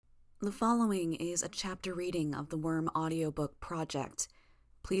The following is a chapter reading of the Worm audiobook project.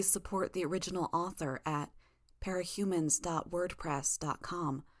 Please support the original author at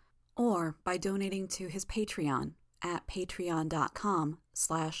parahumans.wordpress.com or by donating to his Patreon at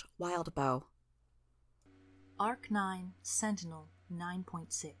patreon.com/wildbow. Arc 9, Sentinel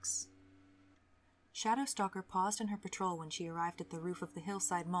 9.6. Shadowstalker paused in her patrol when she arrived at the roof of the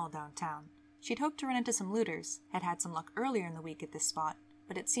Hillside Mall downtown. She'd hoped to run into some looters, had had some luck earlier in the week at this spot,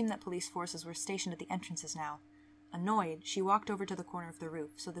 but it seemed that police forces were stationed at the entrances now. Annoyed, she walked over to the corner of the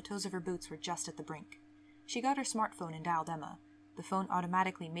roof so the toes of her boots were just at the brink. She got her smartphone and dialed Emma. The phone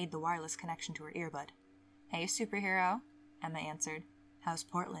automatically made the wireless connection to her earbud. "Hey, superhero," Emma answered. "How's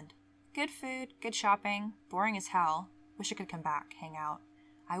Portland?" "Good food, good shopping, boring as hell. Wish I could come back, hang out."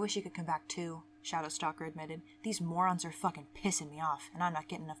 "I wish you could come back too," Shadowstalker admitted. "These morons are fucking pissing me off, and I'm not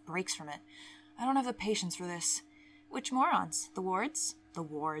getting enough breaks from it. I don't have the patience for this." "Which morons? The wards?" "The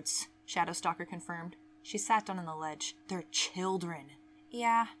wards," Shadowstalker confirmed. She sat down on the ledge. "They're children."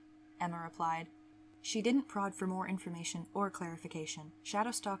 "Yeah," Emma replied. She didn't prod for more information or clarification.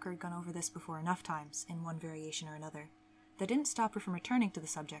 Shadowstalker had gone over this before enough times, in one variation or another. That didn't stop her from returning to the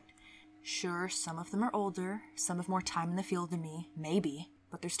subject. "Sure, some of them are older, some have more time in the field than me, maybe,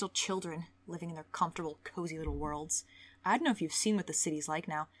 but they're still children, living in their comfortable, cozy little worlds. I don't know if you've seen what the city's like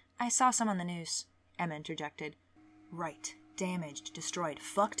now." "I saw some on the news," Emma interjected. "Right. Damaged, destroyed,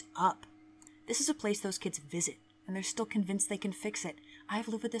 fucked up. This is a place those kids visit, and they're still convinced they can fix it. I've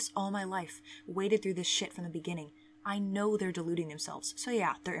lived with this all my life, waded through this shit from the beginning. I know they're deluding themselves, so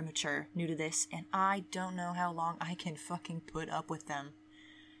yeah, they're immature, new to this, and I don't know how long I can fucking put up with them."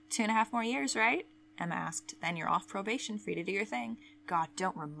 2.5 more years, right?" Emma asked. "Then you're off probation, free to do your thing." God,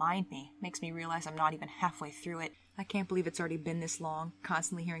 don't remind me. Makes me realize I'm not even halfway through it. I can't believe it's already been this long,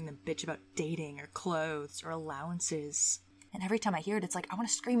 constantly hearing them bitch about dating, or clothes, or allowances. And every time I hear it, it's like, I want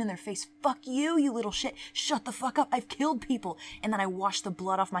to scream in their face, "Fuck you, you little shit! Shut the fuck up! I've killed people!" And then I washed the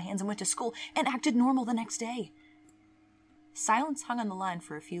blood off my hands and went to school, and acted normal the next day. Silence hung on the line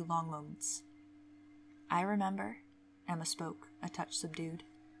for a few long moments. "I remember," Emma spoke, a touch subdued.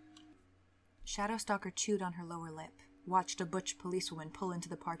 Shadowstalker chewed on her lower lip, watched a butch policewoman pull into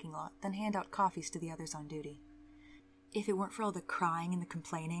the parking lot, then hand out coffees to the others on duty. "If it weren't for all the crying and the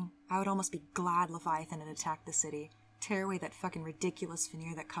complaining, I would almost be glad Leviathan had attacked the city. Tear away that fucking ridiculous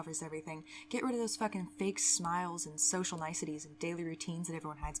veneer that covers everything. Get rid of those fucking fake smiles and social niceties and daily routines that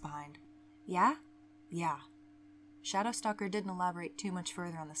everyone hides behind." "Yeah?" "Yeah." Shadowstalker didn't elaborate too much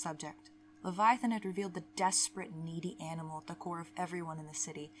further on the subject. Leviathan had revealed the desperate, needy animal at the core of everyone in the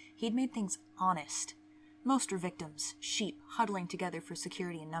city. He'd made things honest. Most were victims, sheep huddling together for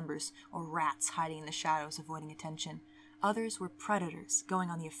security in numbers, or rats hiding in the shadows avoiding attention. Others were predators,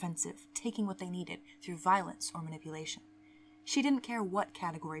 going on the offensive, taking what they needed through violence or manipulation. She didn't care what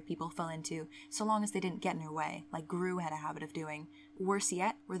category people fell into, so long as they didn't get in her way, like Gru had a habit of doing. Worse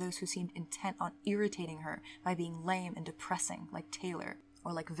yet were those who seemed intent on irritating her by being lame and depressing, like Taylor,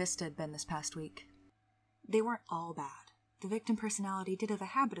 or like Vista had been this past week. They weren't all bad. The victim personality did have a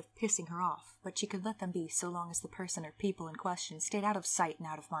habit of pissing her off, but she could let them be so long as the person or people in question stayed out of sight and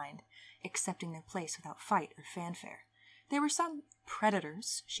out of mind, accepting their place without fight or fanfare. There were some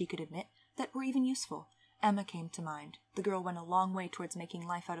predators, she could admit, that were even useful. Emma came to mind. The girl went a long way towards making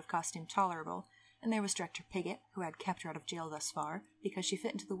life out of costume tolerable, and there was Director Piggott, who had kept her out of jail thus far, because she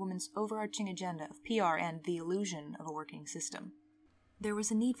fit into the woman's overarching agenda of PR and the illusion of a working system. There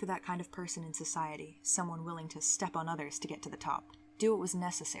was a need for that kind of person in society, someone willing to step on others to get to the top, do what was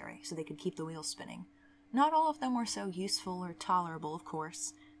necessary so they could keep the wheels spinning. Not all of them were so useful or tolerable, of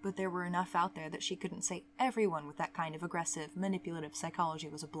course, but there were enough out there that she couldn't say everyone with that kind of aggressive, manipulative psychology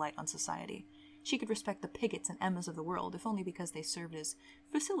was a blight on society. She could respect the Piggotts and Emmas of the world, if only because they served as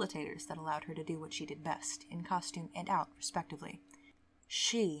facilitators that allowed her to do what she did best, in costume and out, respectively.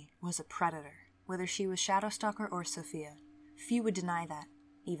 She was a predator, whether she was Shadowstalker or Sophia. Few would deny that,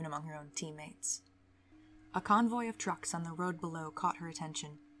 even among her own teammates. A convoy of trucks on the road below caught her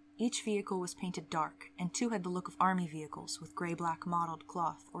attention. Each vehicle was painted dark, and 2 had the look of army vehicles with gray-black mottled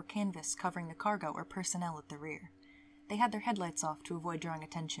cloth or canvas covering the cargo or personnel at the rear. They had their headlights off to avoid drawing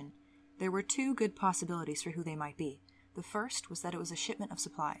attention. There were 2 good possibilities for who they might be. The first was that it was a shipment of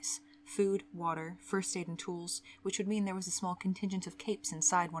supplies, food, water, first aid and tools, which would mean there was a small contingent of capes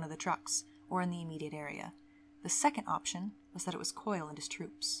inside one of the trucks, or in the immediate area. The second option was that it was Coyle and his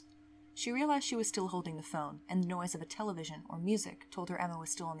troops. She realized she was still holding the phone, and the noise of a television or music told her Emma was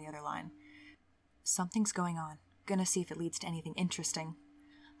still on the other line. "Something's going on. Gonna see if it leads to anything interesting."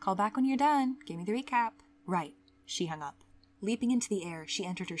 "Call back when you're done. Give me the recap." "Right." She hung up. Leaping into the air, she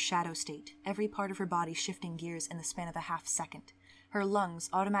entered her shadow state, every part of her body shifting gears in the span of a half second. Her lungs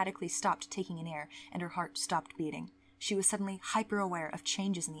automatically stopped taking in air, and her heart stopped beating. She was suddenly hyper-aware of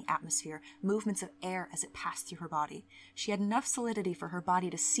changes in the atmosphere, movements of air as it passed through her body. She had enough solidity for her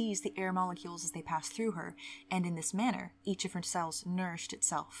body to seize the air molecules as they passed through her, and in this manner, each of her cells nourished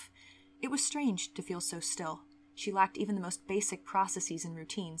itself. It was strange to feel so still. She lacked even the most basic processes and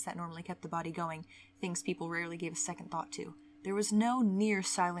routines that normally kept the body going, things people rarely gave a second thought to. There was no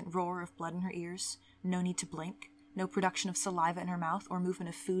near-silent roar of blood in her ears, no need to blink, no production of saliva in her mouth or movement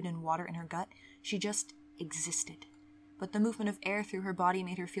of food and water in her gut. She just existed. But the movement of air through her body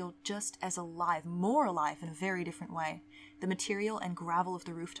made her feel just as alive, more alive in a very different way. The material and gravel of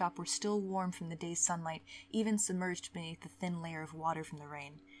the rooftop were still warm from the day's sunlight, even submerged beneath the thin layer of water from the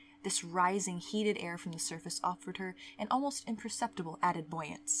rain. This rising, heated air from the surface offered her an almost imperceptible added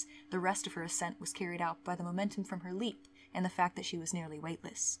buoyance. The rest of her ascent was carried out by the momentum from her leap and the fact that she was nearly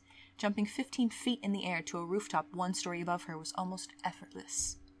weightless. Jumping 15 feet in the air to a rooftop 1 story above her was almost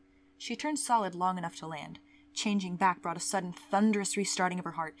effortless. She turned solid long enough to land. Changing back brought a sudden, thunderous restarting of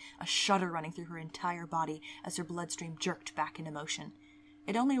her heart, a shudder running through her entire body as her bloodstream jerked back into motion.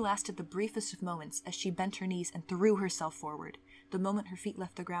 It only lasted the briefest of moments as she bent her knees and threw herself forward. The moment her feet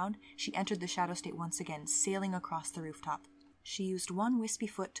left the ground, she entered the shadow state once again, sailing across the rooftop. She used one wispy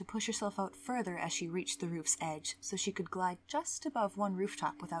foot to push herself out further as she reached the roof's edge, so she could glide just above one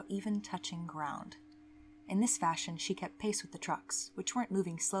rooftop without even touching ground. In this fashion, she kept pace with the trucks, which weren't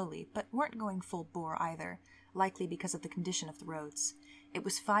moving slowly, but weren't going full bore either, likely because of the condition of the roads. It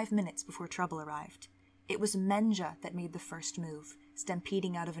was 5 minutes before trouble arrived. It was Menja that made the first move,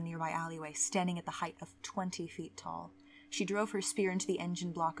 stampeding out of a nearby alleyway, standing at the height of 20 feet tall. She drove her spear into the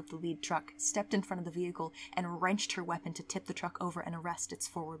engine block of the lead truck, stepped in front of the vehicle, and wrenched her weapon to tip the truck over and arrest its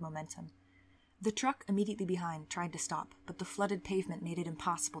forward momentum. The truck immediately behind tried to stop, but the flooded pavement made it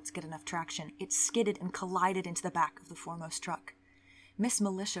impossible to get enough traction. It skidded and collided into the back of the foremost truck. Miss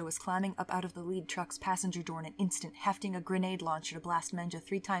Militia was climbing up out of the lead truck's passenger door in an instant, hefting a grenade launcher to blast Menja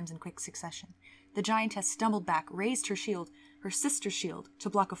 3 times in quick succession. The giantess stumbled back, raised her shield, her sister's shield, to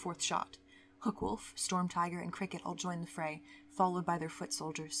block a 4th shot. Hookwolf, Storm Tiger, and Cricket all joined the fray, followed by their foot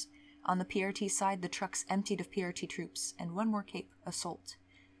soldiers. On the PRT side, the trucks emptied of PRT troops, and one more cape, Assault.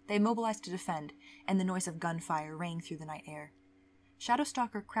 They mobilized to defend, and the noise of gunfire rang through the night air.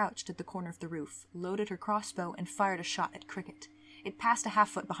 Shadowstalker crouched at the corner of the roof, loaded her crossbow, and fired a shot at Cricket. It passed a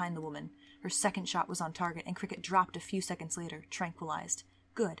half-foot behind the woman. Her second shot was on target, and Cricket dropped a few seconds later, tranquilized.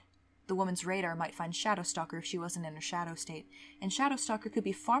 Good. The woman's radar might find Shadowstalker if she wasn't in her shadow state, and Shadowstalker could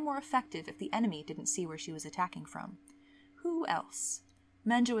be far more effective if the enemy didn't see where she was attacking from. Who else?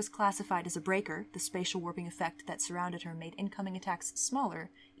 Menja was classified as a breaker. The spatial warping effect that surrounded her made incoming attacks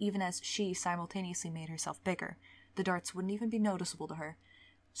smaller, even as she simultaneously made herself bigger. The darts wouldn't even be noticeable to her.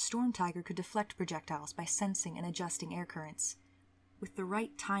 Storm Tiger could deflect projectiles by sensing and adjusting air currents. With the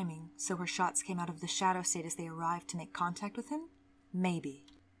right timing, so her shots came out of the shadow state as they arrived to make contact with him? Maybe.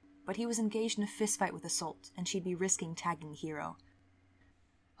 But he was engaged in a fistfight with Assault, and she'd be risking tagging Hero.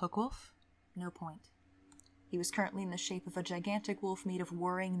 Hookwolf? No point. He was currently in the shape of a gigantic wolf made of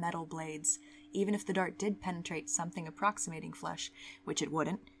whirring metal blades. Even if the dart did penetrate something approximating flesh, which it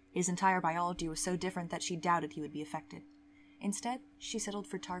wouldn't, his entire biology was so different that she doubted he would be affected. Instead, she settled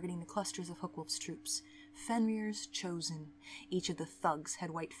for targeting the clusters of Hookwolf's troops. Fenrir's chosen. Each of the thugs had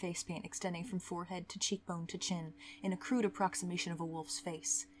white face paint extending from forehead to cheekbone to chin, in a crude approximation of a wolf's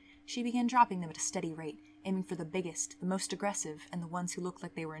face. She began dropping them at a steady rate, aiming for the biggest, the most aggressive, and the ones who looked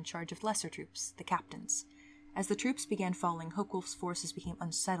like they were in charge of lesser troops, the captains. As the troops began falling, Hookwolf's forces became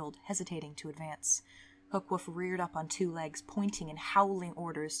unsettled, hesitating to advance. Hookwolf reared up on 2 legs, pointing and howling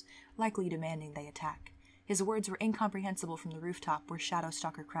orders, likely demanding they attack. His words were incomprehensible from the rooftop where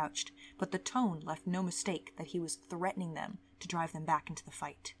Shadowstalker crouched, but the tone left no mistake that he was threatening them to drive them back into the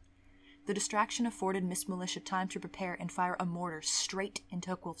fight. The distraction afforded Miss Militia time to prepare and fire a mortar straight into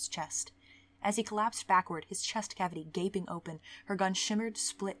Hookwolf's chest. As he collapsed backward, his chest cavity gaping open, her gun shimmered,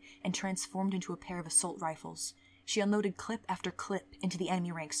 split, and transformed into a pair of assault rifles. She unloaded clip after clip into the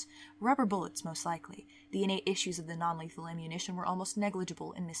enemy ranks, rubber bullets most likely. The innate issues of the non-lethal ammunition were almost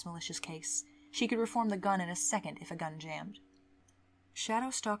negligible in Miss Militia's case. She could reform the gun in a second if a gun jammed.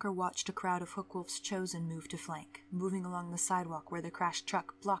 Shadowstalker watched a crowd of Hookwolf's chosen move to flank, moving along the sidewalk where the crashed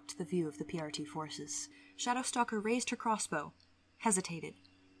truck blocked the view of the PRT forces. Shadowstalker raised her crossbow, hesitated.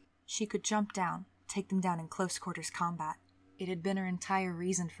 She could jump down, take them down in close quarters combat. It had been her entire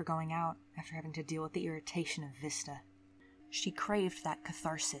reason for going out, after having to deal with the irritation of Vista. She craved that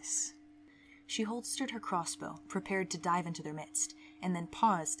catharsis. She holstered her crossbow, prepared to dive into their midst, and then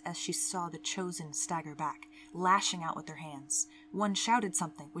paused as she saw the chosen stagger back, lashing out with their hands. One shouted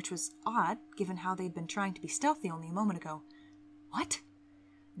something, which was odd, given how they'd been trying to be stealthy only a moment ago. What?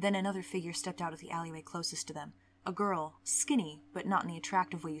 Then another figure stepped out of the alleyway closest to them. A girl, skinny, but not in the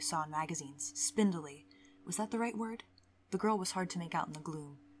attractive way you saw in magazines. Spindly. Was that the right word? The girl was hard to make out in the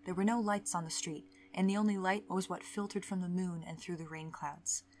gloom. There were no lights on the street, and the only light was what filtered from the moon and through the rain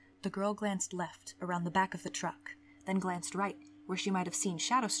clouds. The girl glanced left, around the back of the truck, then glanced right, where she might have seen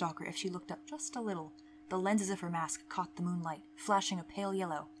Shadowstalker if she looked up just a little. The lenses of her mask caught the moonlight, flashing a pale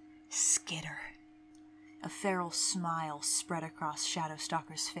yellow. Skitter. A feral smile spread across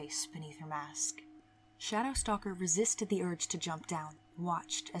Shadowstalker's face beneath her mask. Shadowstalker resisted the urge to jump down,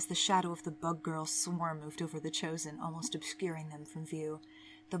 watched as the shadow of the Bug Girl's swarm moved over the Chosen, almost obscuring them from view.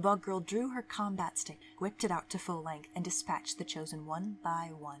 The Bug Girl drew her combat stick, whipped it out to full length, and dispatched the Chosen one by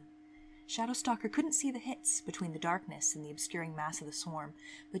one. Shadowstalker couldn't see the hits between the darkness and the obscuring mass of the swarm,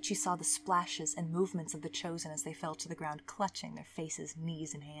 but she saw the splashes and movements of the Chosen as they fell to the ground, clutching their faces,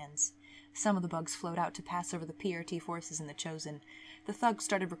 knees, and hands. Some of the bugs flowed out to pass over the PRT forces in the Chosen. The thugs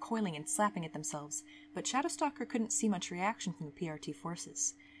started recoiling and slapping at themselves, but Shadowstalker couldn't see much reaction from the PRT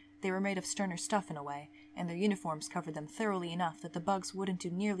forces. They were made of sterner stuff in a way, and their uniforms covered them thoroughly enough that the bugs wouldn't do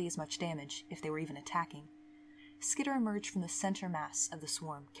nearly as much damage, if they were even attacking. Skitter emerged from the center mass of the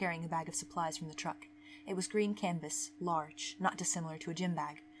swarm, carrying a bag of supplies from the truck. It was green canvas, large, not dissimilar to a gym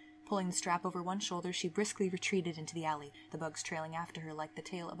bag. Pulling the strap over one shoulder, she briskly retreated into the alley, the bugs trailing after her like the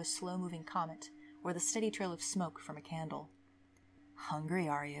tail of a slow-moving comet, or the steady trail of smoke from a candle. "Hungry,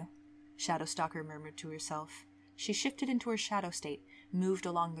 are you?" Shadowstalker murmured to herself. She shifted into her shadow state, moved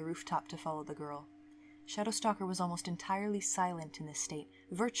along the rooftop to follow the girl. Shadowstalker was almost entirely silent in this state,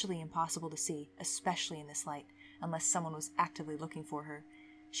 virtually impossible to see, especially in this light, unless someone was actively looking for her.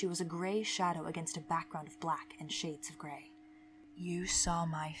 She was a gray shadow against a background of black and shades of gray. "You saw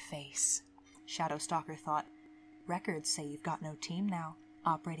my face," Shadowstalker thought. "Records say you've got no team now,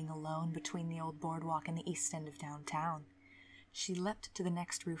 operating alone between the old boardwalk and the east end of downtown." She leapt to the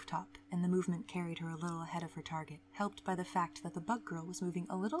next rooftop, and the movement carried her a little ahead of her target, helped by the fact that the Bug Girl was moving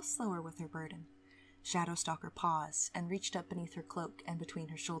a little slower with her burden. Shadowstalker paused and reached up beneath her cloak and between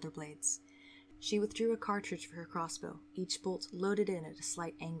her shoulder blades. She withdrew a cartridge for her crossbow, each bolt loaded in at a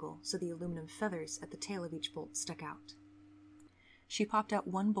slight angle so the aluminum feathers at the tail of each bolt stuck out. She popped out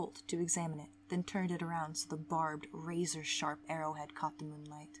one bolt to examine it, then turned it around so the barbed, razor-sharp arrowhead caught the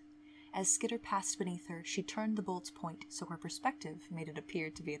moonlight. As Skitter passed beneath her, she turned the bolt's point so her perspective made it appear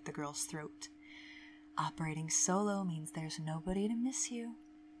to be at the girl's throat. "Operating solo means there's nobody to miss you."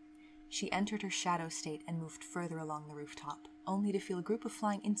 She entered her shadow state and moved further along the rooftop, only to feel a group of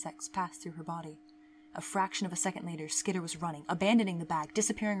flying insects pass through her body. A fraction of a second later, Skitter was running, abandoning the bag,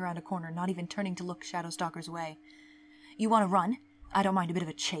 disappearing around a corner, not even turning to look Shadowstalker's way. "You want to run? I don't mind a bit of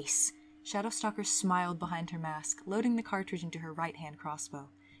a chase." Shadowstalker smiled behind her mask, loading the cartridge into her right-hand crossbow.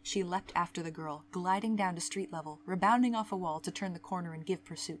 She leapt after the girl, gliding down to street level, rebounding off a wall to turn the corner and give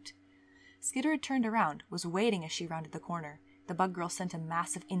pursuit. Skitter had turned around, was waiting as she rounded the corner. The Bug Girl sent a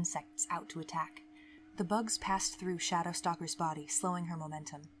mass of insects out to attack. The bugs passed through Shadowstalker's body, slowing her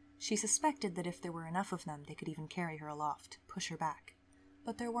momentum. She suspected that if there were enough of them, they could even carry her aloft, push her back.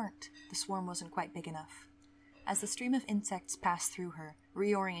 But there weren't. The swarm wasn't quite big enough. As the stream of insects passed through her,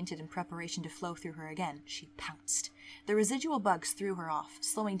 reoriented in preparation to flow through her again, she pounced. The residual bugs threw her off,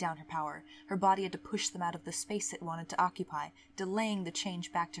 slowing down her power. Her body had to push them out of the space it wanted to occupy, delaying the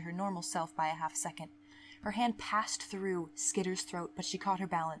change back to her normal self by a half-second. Her hand passed through Skitter's throat, but she caught her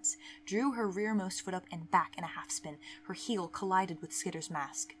balance, drew her rearmost foot up and back in a half-spin. Her heel collided with Skitter's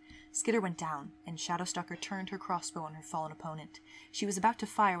mask. Skitter went down, and Shadowstalker turned her crossbow on her fallen opponent. She was about to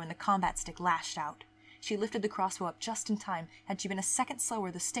fire when the combat stick lashed out. She lifted the crossbow up just in time. Had she been a second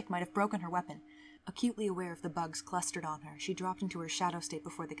slower, the stick might have broken her weapon. Acutely aware of the bugs clustered on her, she dropped into her shadow state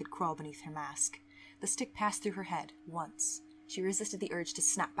before they could crawl beneath her mask. The stick passed through her head, once. She resisted the urge to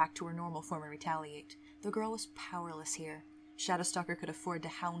snap back to her normal form and retaliate. The girl was powerless here. Shadowstalker could afford to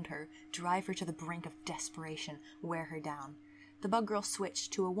hound her, drive her to the brink of desperation, wear her down. The Bug Girl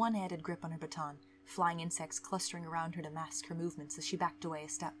switched to a one-handed grip on her baton, flying insects clustering around her to mask her movements as she backed away a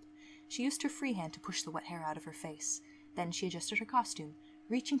step. She used her free hand to push the wet hair out of her face. Then she adjusted her costume,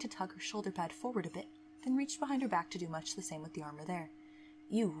 reaching to tug her shoulder pad forward a bit, then reached behind her back to do much the same with the armor there.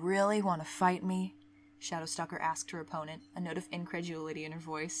 "You really want to fight me?" Shadowstalker asked her opponent, a note of incredulity in her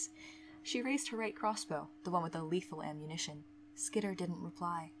voice. She raised her right crossbow, the one with the lethal ammunition. Skitter didn't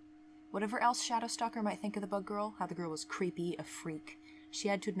reply. Whatever else Shadowstalker might think of the Bug Girl, how the girl was creepy, a freak, she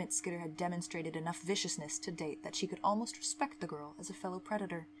had to admit Skitter had demonstrated enough viciousness to date that she could almost respect the girl as a fellow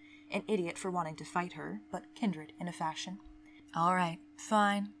predator. An idiot for wanting to fight her, but kindred in a fashion. "All right,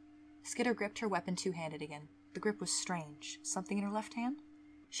 fine." Skitter gripped her weapon two-handed again. The grip was strange. Something in her left hand?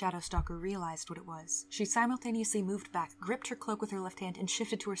 Shadowstalker realized what it was. She simultaneously moved back, gripped her cloak with her left hand, and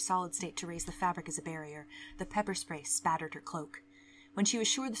shifted to her solid state to raise the fabric as a barrier. The pepper spray spattered her cloak. When she was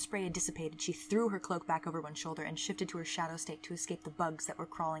sure the spray had dissipated, she threw her cloak back over one shoulder and shifted to her shadow state to escape the bugs that were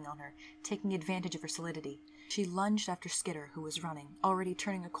crawling on her, taking advantage of her solidity. She lunged after Skitter, who was running, already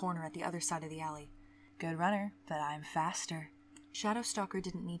turning a corner at the other side of the alley. Good runner, but I'm faster. Shadowstalker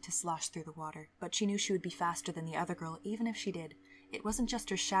didn't need to slosh through the water, but she knew she would be faster than the other girl even if she did. It wasn't just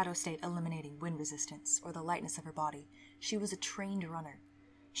her shadow state eliminating wind resistance, or the lightness of her body. She was a trained runner.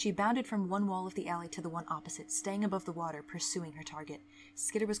 She bounded from one wall of the alley to the one opposite, staying above the water, pursuing her target.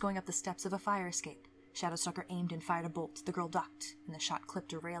 Skitter was going up the steps of a fire escape. Shadowstalker aimed and fired a bolt. The girl ducked, and the shot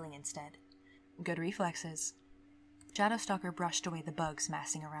clipped a railing instead. Good reflexes. Shadowstalker brushed away the bugs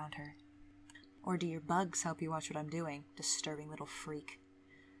massing around her. Or do your bugs help you watch what I'm doing? Disturbing little freak.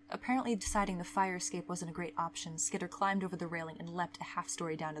 Apparently deciding the fire escape wasn't a great option, Skitter climbed over the railing and leapt a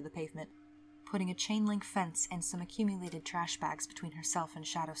half-story down to the pavement, putting a chain-link fence and some accumulated trash bags between herself and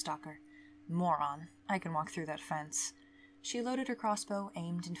Shadowstalker. Moron. I can walk through that fence. She loaded her crossbow,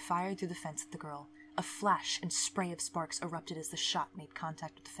 aimed, and fired through the fence at the girl. A flash and spray of sparks erupted as the shot made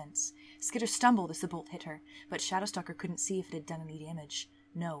contact with the fence. Skitter stumbled as the bolt hit her, but Shadowstalker couldn't see if it had done any damage.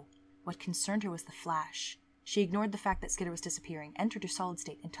 No. What concerned her was the flash. She ignored the fact that Skitter was disappearing, entered her solid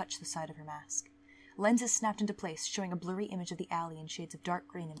state, and touched the side of her mask. Lenses snapped into place, showing a blurry image of the alley in shades of dark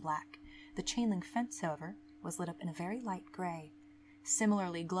green and black. The chain-link fence, however, was lit up in a very light gray.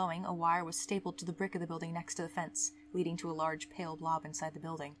 Similarly glowing, a wire was stapled to the brick of the building next to the fence, leading to a large pale blob inside the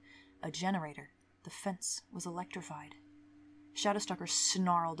building. A generator. The fence was electrified. Shadowstalker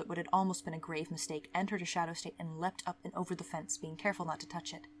snarled at what had almost been a grave mistake, entered her shadow state, and leapt up and over the fence, being careful not to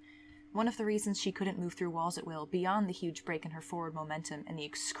touch it. One of the reasons she couldn't move through walls at will, beyond the huge break in her forward momentum and the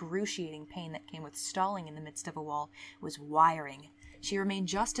excruciating pain that came with stalling in the midst of a wall, was wiring. She remained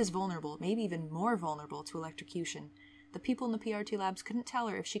just as vulnerable, maybe even more vulnerable, to electrocution. The people in the PRT labs couldn't tell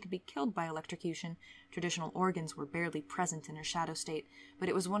her if she could be killed by electrocution. Traditional organs were barely present in her shadow state, but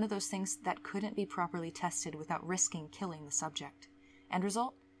it was one of those things that couldn't be properly tested without risking killing the subject. End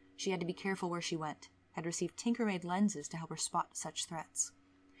result? She had to be careful where she went, had received tinker-made lenses to help her spot such threats.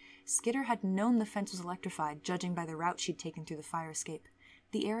 Skitter had known the fence was electrified, judging by the route she'd taken through the fire escape.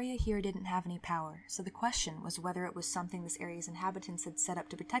 The area here didn't have any power, so the question was whether it was something this area's inhabitants had set up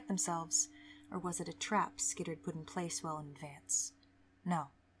to protect themselves, or was it a trap Skitter had put in place well in advance? No.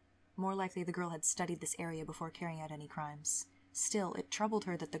 More likely the girl had studied this area before carrying out any crimes. Still, it troubled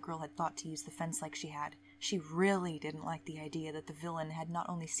her that the girl had thought to use the fence like she had. She really didn't like the idea that the villain had not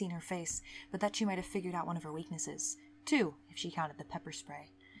only seen her face, but that she might have figured out one of her weaknesses. 2, if she counted the pepper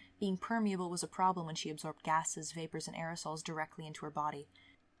spray. Being permeable was a problem when she absorbed gases, vapors, and aerosols directly into her body.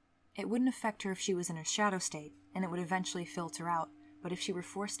 It wouldn't affect her if she was in her shadow state, and it would eventually filter out, but if she were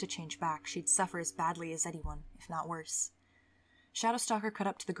forced to change back, she'd suffer as badly as anyone, if not worse. Shadowstalker cut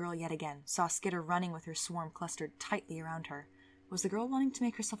up to the girl yet again, saw Skitter running with her swarm clustered tightly around her. Was the girl wanting to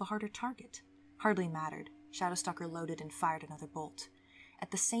make herself a harder target? Hardly mattered. Shadowstalker loaded and fired another bolt. At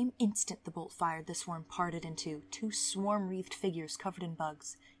the same instant the bolt fired, the swarm parted in two swarm-wreathed figures covered in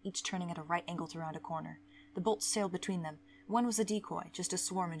bugs, each turning at a right angle to round a corner. The bolts sailed between them. One was a decoy, just a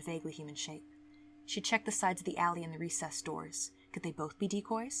swarm in vaguely human shape. She checked the sides of the alley and the recessed doors. Could they both be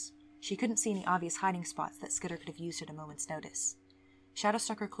decoys? She couldn't see any obvious hiding spots that Skitter could have used at a moment's notice.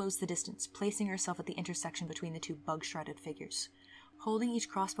 Shadowstalker closed the distance, placing herself at the intersection between the two bug-shrouded figures. Holding each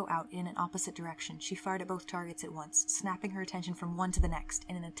crossbow out in an opposite direction, she fired at both targets at once, snapping her attention from one to the next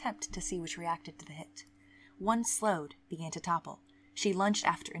in an attempt to see which reacted to the hit. One slowed, began to topple. She lunged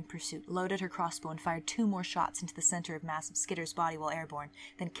after in pursuit, loaded her crossbow, and fired 2 more shots into the center of mass of Skitter's body while airborne,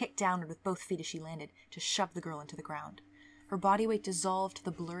 then kicked downward with both feet as she landed to shove the girl into the ground. Her body weight dissolved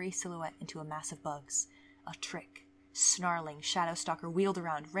the blurry silhouette into a mass of bugs. A trick. Snarling, Shadowstalker wheeled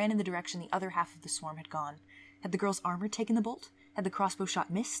around, ran in the direction the other half of the swarm had gone. Had the girl's armor taken the bolt? Had the crossbow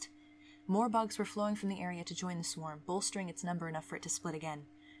shot missed? More bugs were flowing from the area to join the swarm, bolstering its number enough for it to split again.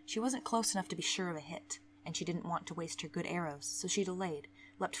 She wasn't close enough to be sure of a hit, and she didn't want to waste her good arrows, so she delayed,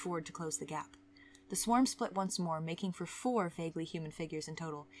 leapt forward to close the gap. The swarm split once more, making for 4 vaguely human figures in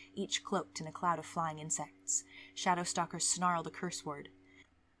total, each cloaked in a cloud of flying insects. Shadowstalker snarled a curse word.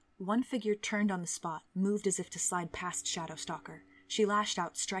 One figure turned on the spot, moved as if to slide past Shadowstalker. She lashed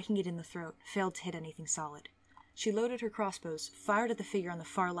out, striking it in the throat, failed to hit anything solid. She loaded her crossbows, fired at the figure on the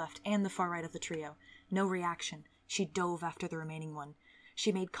far left and the far right of the trio. No reaction. She dove after the remaining one.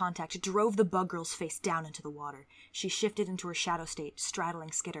 She made contact, drove the bug girl's face down into the water. She shifted into her shadow state,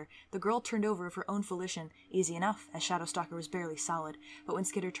 straddling Skitter. The girl turned over of her own volition, easy enough, as Shadowstalker was barely solid. But when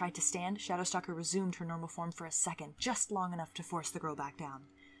Skitter tried to stand, Shadowstalker resumed her normal form for a second, just long enough to force the girl back down.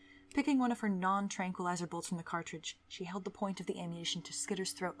 Picking one of her non-tranquilizer bolts from the cartridge, she held the point of the ammunition to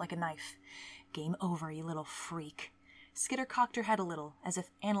Skitter's throat like a knife. "Game over, you little freak." Skitter cocked her head a little, as if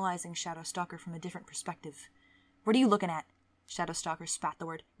analyzing Shadowstalker from a different perspective. "What are you looking at?" Shadowstalker spat the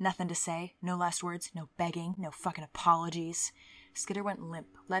word. "Nothing to say? No last words? No begging? No fucking apologies?" Skitter went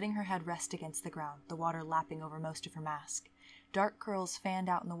limp, letting her head rest against the ground, the water lapping over most of her mask. Dark curls fanned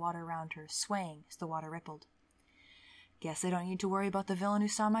out in the water around her, swaying as the water rippled. "Guess I don't need to worry about the villain who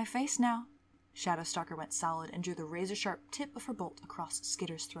saw my face now." Shadowstalker went solid and drew the razor-sharp tip of her bolt across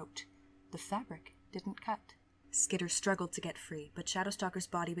Skitter's throat. The fabric didn't cut. Skitter struggled to get free, but Shadowstalker's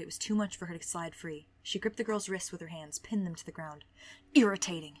body weight was too much for her to slide free. She gripped the girl's wrists with her hands, pinned them to the ground.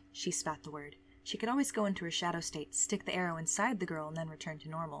 "Irritating!" She spat the word. She could always go into her shadow state, stick the arrow inside the girl, and then return to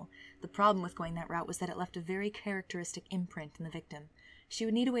normal. The problem with going that route was that it left a very characteristic imprint in the victim. She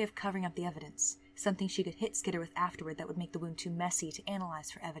would need a way of covering up the evidence, something she could hit Skitter with afterward that would make the wound too messy to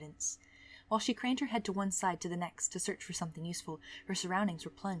analyze for evidence. While she craned her head to one side to the next to search for something useful, her surroundings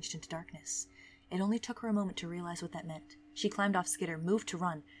were plunged into darkness. It only took her a moment to realize what that meant. She climbed off Skitter, moved to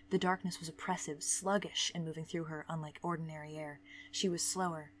run. The darkness was oppressive, sluggish, and moving through her unlike ordinary air. She was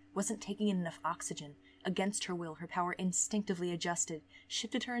slower, wasn't taking in enough oxygen. Against her will, her power instinctively adjusted,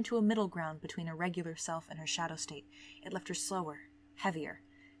 shifted her into a middle ground between a regular self and her shadow state. It left her slower, heavier.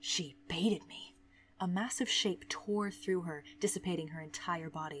 She baited me. A massive shape tore through her, dissipating her entire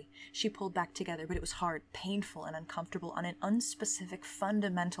body. She pulled back together, but it was hard, painful, and uncomfortable on an unspecific,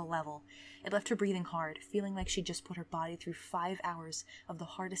 fundamental level. It left her breathing hard, feeling like she'd just put her body through 5 hours of the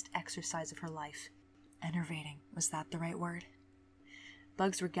hardest exercise of her life. Enervating, was that the right word?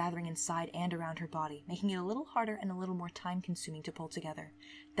 Bugs were gathering inside and around her body, making it a little harder and a little more time-consuming to pull together.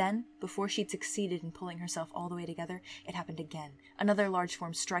 Then, before she'd succeeded in pulling herself all the way together, it happened again, another large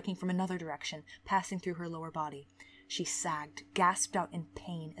form striking from another direction, passing through her lower body. She sagged, gasped out in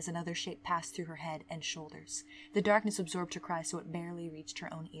pain as another shape passed through her head and shoulders. The darkness absorbed her cry so it barely reached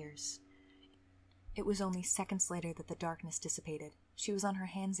her own ears. It was only seconds later that the darkness dissipated. She was on her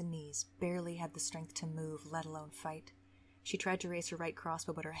hands and knees, barely had the strength to move, let alone fight. She tried to raise her right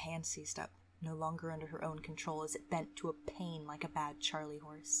crossbow, but her hand seized up, no longer under her own control as it bent to a pain like a bad Charlie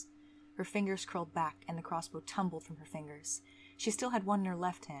horse. Her fingers curled back, and the crossbow tumbled from her fingers. She still had one in her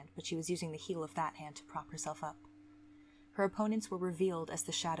left hand, but she was using the heel of that hand to prop herself up. Her opponents were revealed as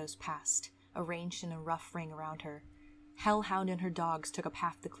the shadows passed, arranged in a rough ring around her. Hellhound and her dogs took up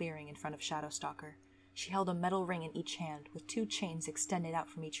half the clearing in front of Shadowstalker. She held a metal ring in each hand, with 2 chains extended out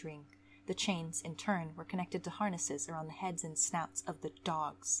from each ring. The chains, in turn, were connected to harnesses around the heads and snouts of the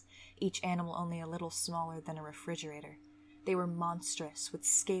dogs, each animal only a little smaller than a refrigerator. They were monstrous, with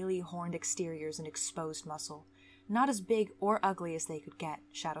scaly, horned exteriors and exposed muscle. Not as big or ugly as they could get,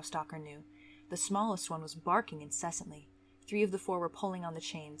 Shadowstalker knew. The smallest one was barking incessantly. 3 of the 4 were pulling on the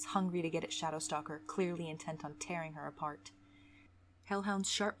chains, hungry to get at Shadowstalker, clearly intent on tearing her apart. Hellhound's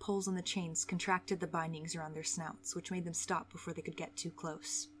sharp pulls on the chains contracted the bindings around their snouts, which made them stop before they could get too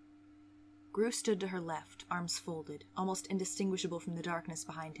close. Gru stood to her left, arms folded, almost indistinguishable from the darkness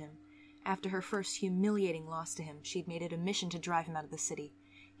behind him. After her first humiliating loss to him, she'd made it a mission to drive him out of the city.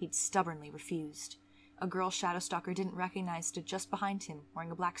 He'd stubbornly refused. A girl Shadowstalker didn't recognize stood just behind him,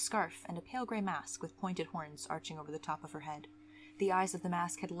 wearing a black scarf and a pale gray mask with pointed horns arching over the top of her head. The eyes of the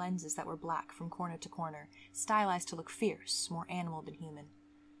mask had lenses that were black from corner to corner, stylized to look fierce, more animal than human.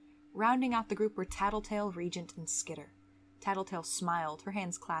 Rounding out the group were Tattletale, Regent, and Skitter. Tattletale smiled, her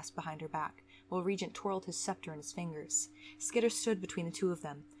hands clasped behind her back, while Regent twirled his scepter in his fingers. Skitter stood between the 2 of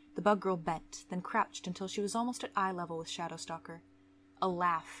them. The bug girl bent, then crouched until she was almost at eye level with Shadowstalker. A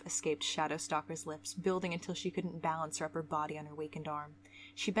laugh escaped Shadowstalker's lips, building until she couldn't balance her upper body on her weakened arm.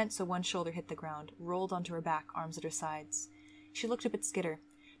 She bent so one shoulder hit the ground, rolled onto her back, arms at her sides. She looked up at Skitter.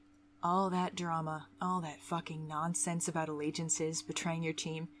 "All that drama, all that fucking nonsense about allegiances, betraying your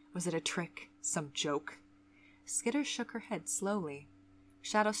team, was it a trick? Some joke?" Skitter shook her head slowly.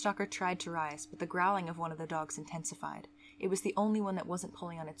 Shadowstalker tried to rise, but the growling of one of the dogs intensified. It was the only one that wasn't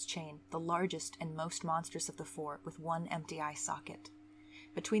pulling on its chain, the largest and most monstrous of the 4, with 1 empty eye socket.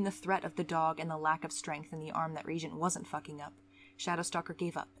 Between the threat of the dog and the lack of strength in the arm that Regent wasn't fucking up, Shadowstalker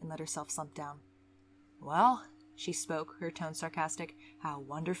gave up and let herself slump down. "Well," she spoke, her tone sarcastic, "how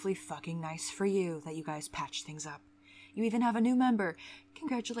wonderfully fucking nice for you that you guys patched things up. You even have a new member.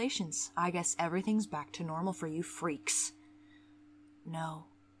 Congratulations. I guess everything's back to normal for you freaks." "No,"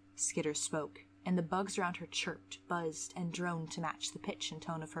 Skitter spoke, and the bugs around her chirped, buzzed, and droned to match the pitch and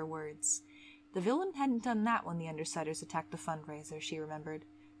tone of her words. The villain hadn't done that when the Undersiders attacked the fundraiser, she remembered.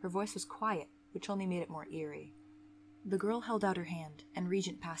 Her voice was quiet, which only made it more eerie. The girl held out her hand, and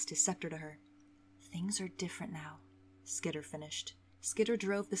Regent passed his scepter to her. "Things are different now," Skitter finished. Skitter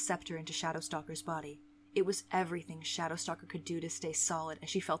drove the scepter into Shadowstalker's body. It was everything Shadowstalker could do to stay solid as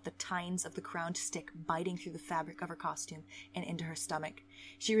she felt the tines of the crowned stick biting through the fabric of her costume and into her stomach.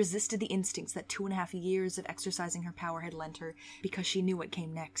 She resisted the instincts that 2.5 years of exercising her power had lent her because she knew what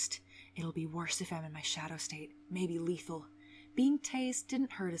came next. It'll be worse if I'm in my shadow state, maybe lethal. Being tased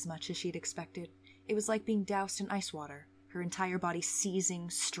didn't hurt as much as she'd expected. It was like being doused in ice water, her entire body seizing,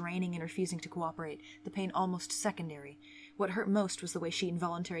 straining, and refusing to cooperate, the pain almost secondary. What hurt most was the way she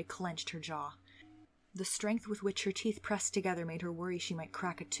involuntarily clenched her jaw. The strength with which her teeth pressed together made her worry she might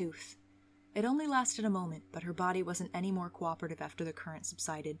crack a tooth. It only lasted a moment, but her body wasn't any more cooperative after the current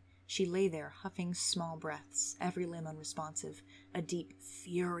subsided. She lay there, huffing small breaths, every limb unresponsive. A deep,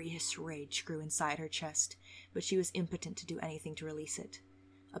 furious rage grew inside her chest, but she was impotent to do anything to release it.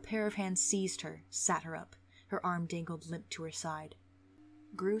 A pair of hands seized her, sat her up. Her arm dangled limp to her side.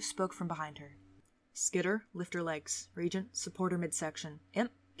 Gru spoke from behind her. "Skitter, lift her legs. Regent, support her midsection.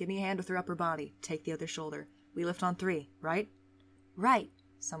 Imp, give me a hand with her upper body. Take the other shoulder. We lift on 3, right?" "Right,"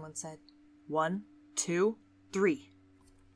 someone said. 1, 2, 3.